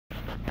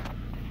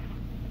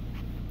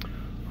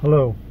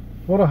Hello,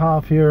 what I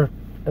have here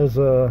is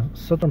a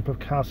Citroen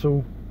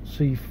Picasso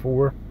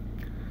C4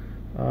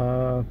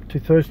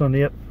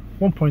 2008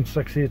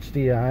 1.6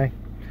 HDI.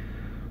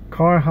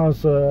 Car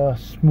has a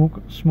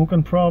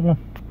smoking problem.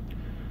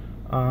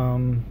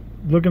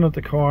 Looking at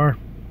the car,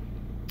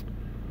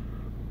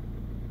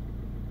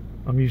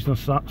 I'm using a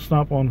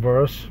Snap-on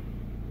Verus.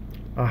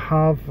 I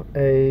have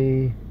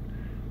a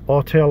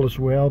Autel as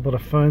well, but I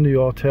found the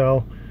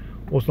Autel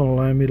wasn't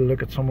allowing me to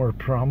look at some of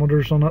the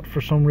parameters on it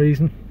for some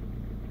reason.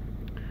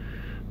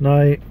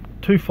 Now,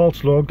 two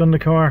faults logged in the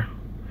car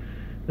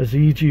is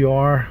the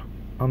EGR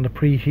and the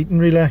preheating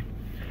relay.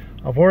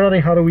 I've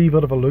already had a wee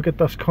bit of a look at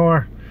this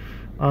car,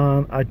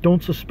 and I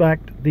don't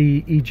suspect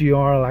the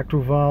EGR electro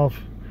valve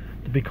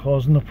to be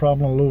causing the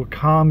problem, although it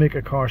can make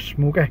a car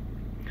smoky.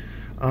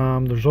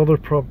 There's other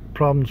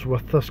problems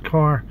with this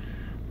car.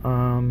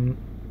 Going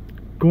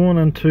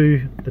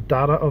into the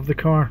data of the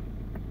car,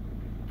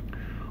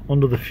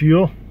 under the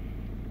fuel,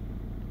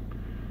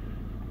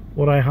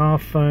 what I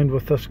have found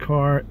with this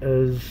car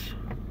is,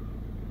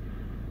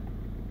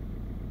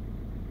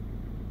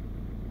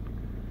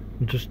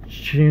 I'm just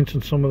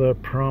changing some of the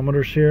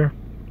parameters here.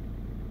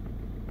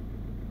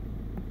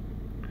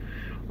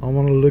 I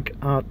want to look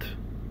at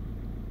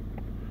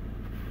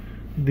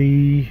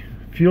the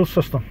fuel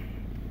system.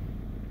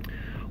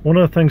 One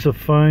of the things I've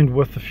found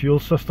with the fuel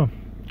system,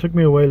 took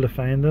me a while to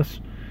find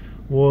this,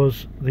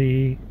 was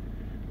the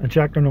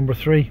injector number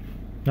 3.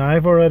 Now,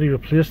 I've already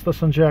replaced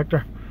this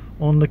injector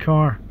on the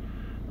car.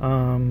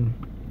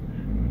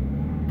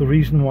 The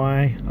reason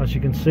why, as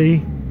you can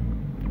see,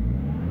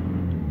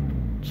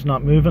 it's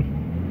not moving.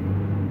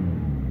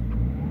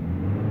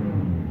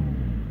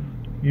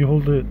 You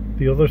hold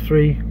the other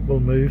 3 will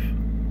move,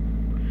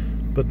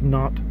 but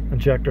not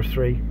injector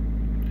 3.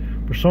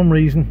 For some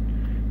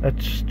reason,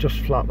 it's just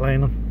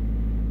flatlining.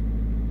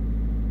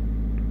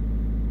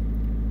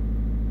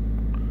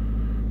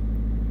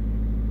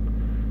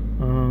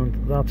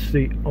 And that's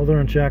the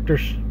other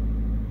injectors.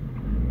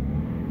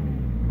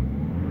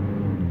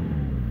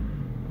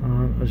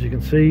 And as you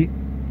can see,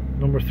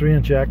 number 3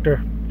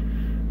 injector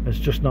is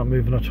just not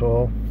moving at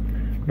all.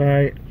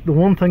 Now, the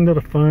one thing that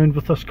I found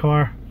with this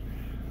car,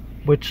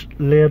 which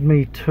led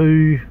me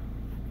to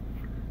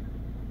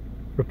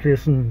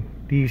replacing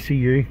the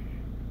ECU,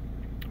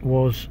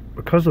 was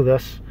because of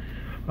this.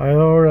 I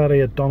already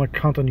had done a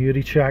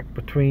continuity check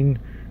between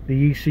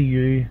the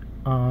ECU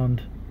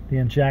and the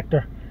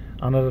injector,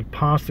 and it had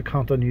passed the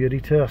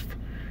continuity test.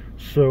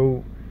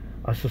 So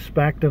I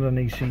suspected an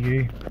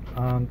ECU,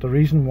 and the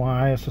reason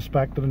why I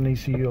suspected an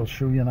ECU I'll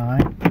show you now.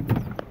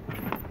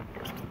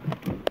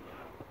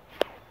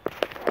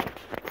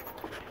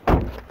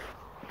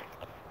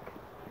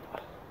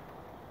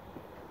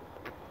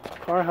 The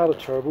car had a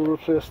turbo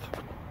replaced,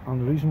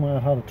 and the reason why I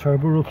had a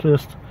turbo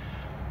replaced,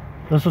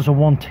 this is a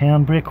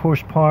 110 brake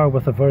horsepower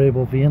with a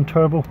variable vane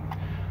turbo.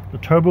 The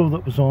turbo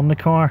that was on the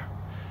car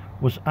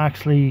was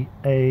actually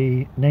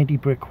a 90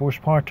 brake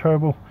horsepower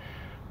turbo.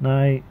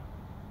 Now,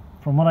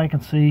 from what I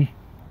can see,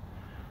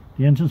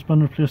 the engine's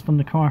been replaced on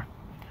the car,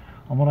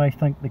 and what I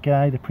think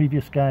the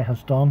previous guy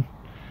has done,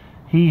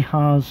 he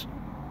has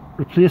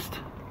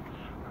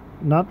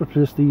not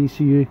replaced the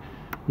ECU,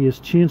 he has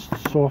changed the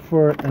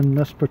software in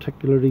this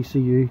particular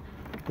ECU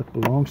that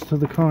belongs to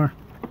the car.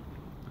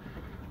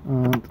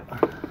 And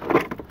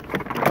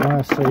why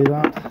I say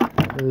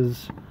that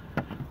is,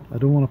 I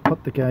don't want to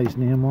put the guy's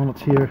name on it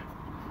here.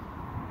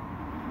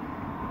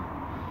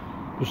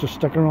 There's a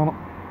sticker on it,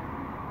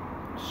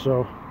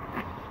 so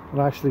it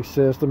actually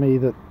says to me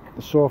that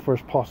the software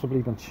has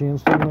possibly been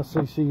changed on this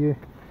ECU.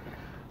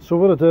 So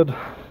what I did,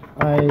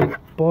 I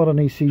bought an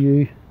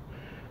ECU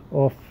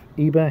off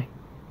eBay.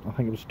 I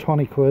think it was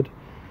 20 quid.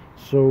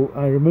 So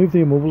I removed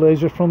the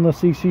immobilizer from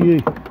this ECU.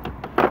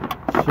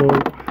 So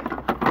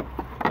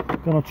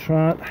I'm gonna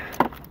try it.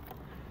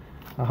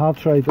 I have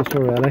tried this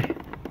already,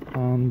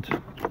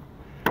 and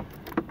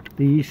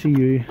the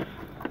ECU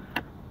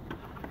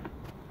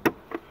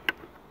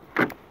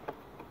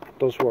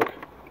does work.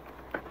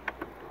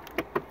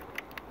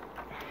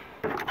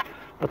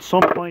 At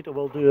some point I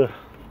will do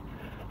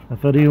a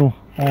video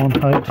on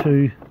how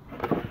to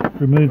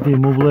remove the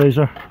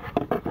immobilizer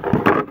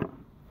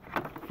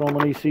from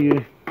an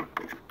ECU.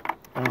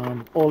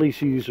 All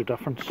ECUs are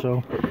different,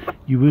 so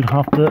you would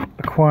have to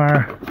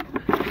acquire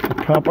the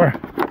proper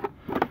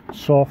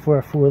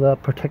software for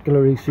that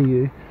particular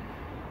ECU.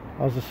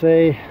 As I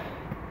say,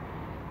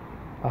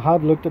 I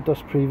had looked at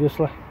this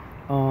previously,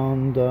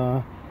 and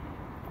I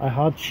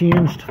had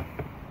changed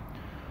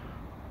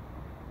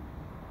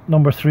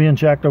number 3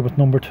 injector with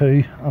number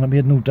 2, and it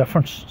made no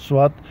difference. So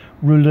that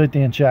ruled out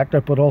the injector,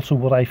 but also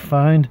what I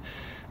found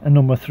in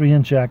number 3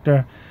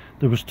 injector,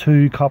 there was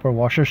 2 copper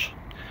washers.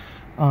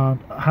 And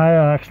I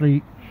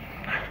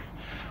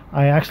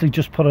actually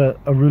just put a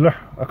ruler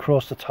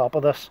across the top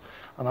of this,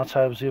 and that's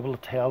how I was able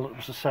to tell it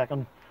was a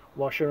second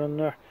washer in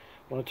there.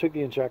 When I took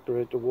the injector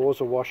out, there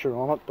was a washer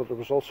on it, but there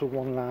was also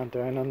one lying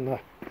down in the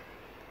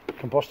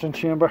combustion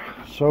chamber,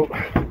 so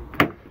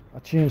I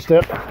changed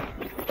it.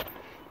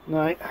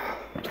 Now,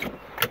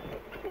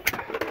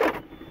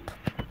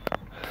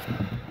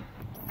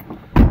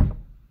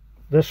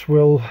 this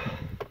will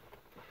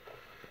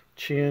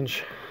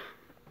change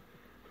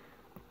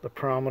the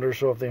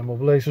parameters of the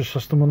immobilizer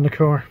system on the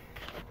car.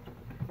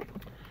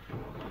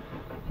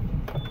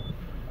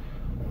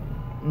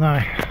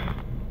 Now,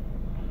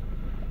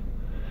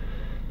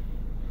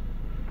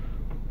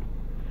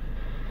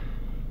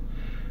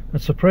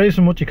 it's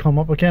surprising what you come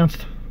up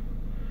against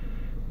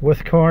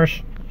with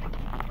cars.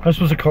 This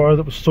was a car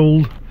that was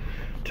sold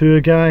to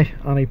a guy,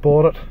 and he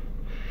bought it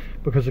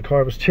because the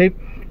car was cheap,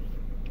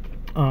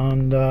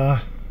 and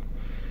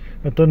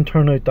it didn't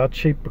turn out that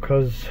cheap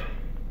because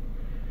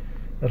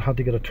it had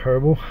to get a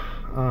turbo,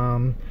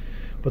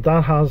 but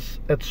that has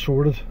it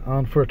sorted,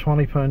 and for a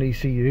 £20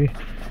 ECU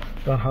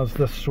that has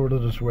this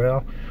sorted as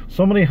well.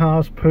 Somebody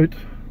has put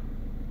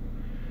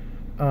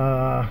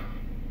an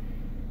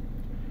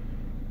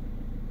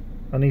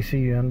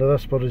ECU into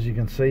this, but as you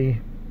can see,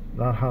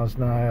 that has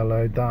now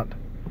allowed that.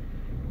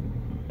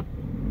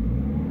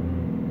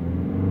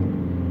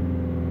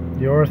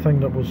 The other thing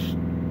that was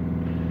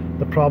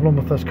the problem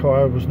with this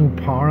car was no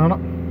power in it,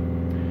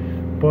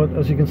 but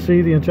as you can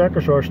see, the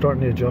injectors are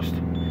starting to adjust.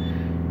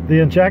 The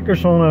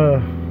injectors on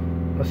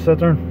a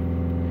Citroen,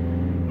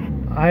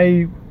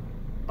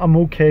 I'm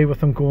okay with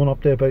them going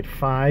up to about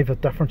 5, a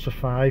difference of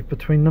 5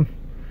 between them.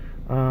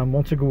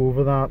 Once I go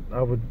over that,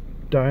 I would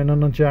down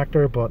an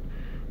injector, but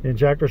the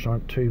injectors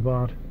aren't too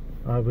bad.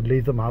 I would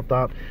leave them at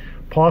that.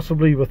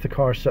 Possibly with the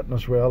car sitting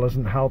as well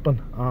isn't helping,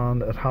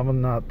 and it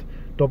having that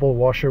double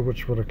washer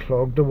which would have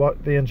clogged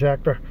the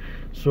injector.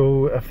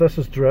 So if this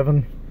is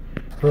driven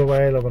for a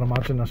while, I would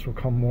imagine this will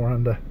come more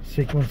into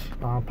sequence,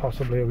 and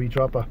possibly a wee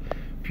drop of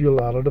fuel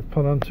additive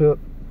put into it.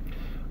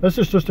 This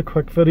is just a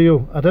quick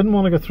video. I didn't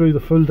want to go through the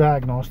full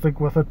diagnostic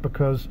with it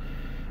because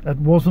it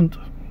wasn't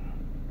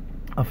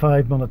a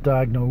 5-minute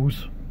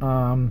diagnose.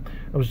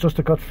 It was just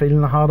a gut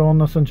feeling I had on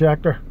this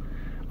injector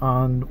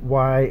and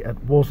why it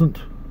wasn't,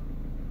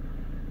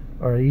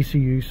 or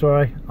ECU,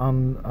 sorry,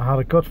 and I had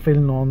a gut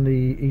feeling on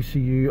the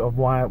ECU of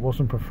why it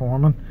wasn't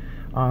performing,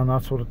 and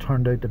that's what it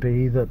turned out to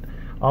be, that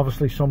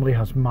obviously somebody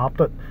has mapped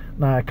it.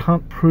 Now I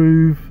can't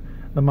prove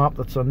the map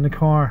that's in the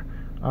car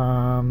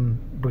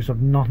because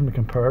I've nothing to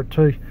compare it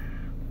to,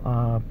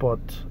 but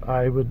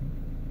I would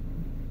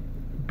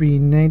be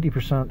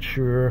 90%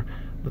 sure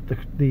that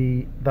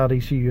that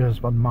ECU has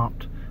been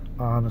mapped,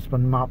 and it's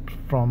been mapped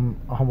from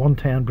a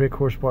 110 brake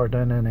horsepower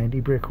down to a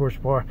 90 brake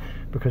horsepower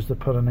because they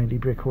put a 90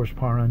 brake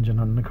horsepower engine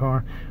in the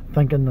car,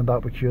 thinking that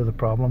that would cure the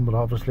problem, but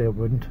obviously it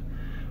wouldn't.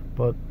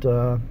 But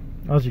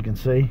as you can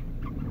see,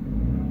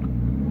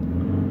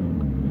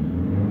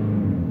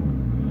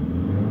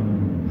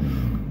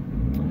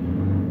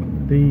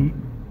 the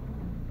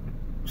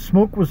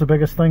smoke was the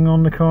biggest thing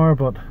on the car,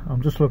 but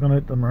I'm just looking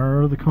out the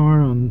mirror of the car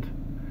and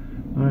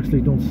I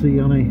actually don't see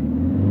any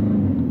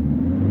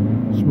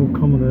smoke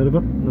coming out of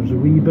it. There's a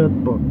wee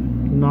bit, but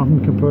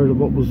nothing compared to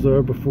what was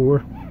there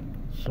before.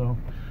 So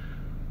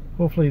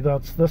hopefully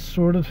that's this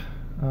sorted.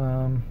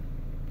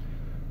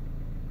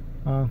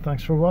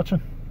 Thanks for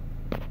watching.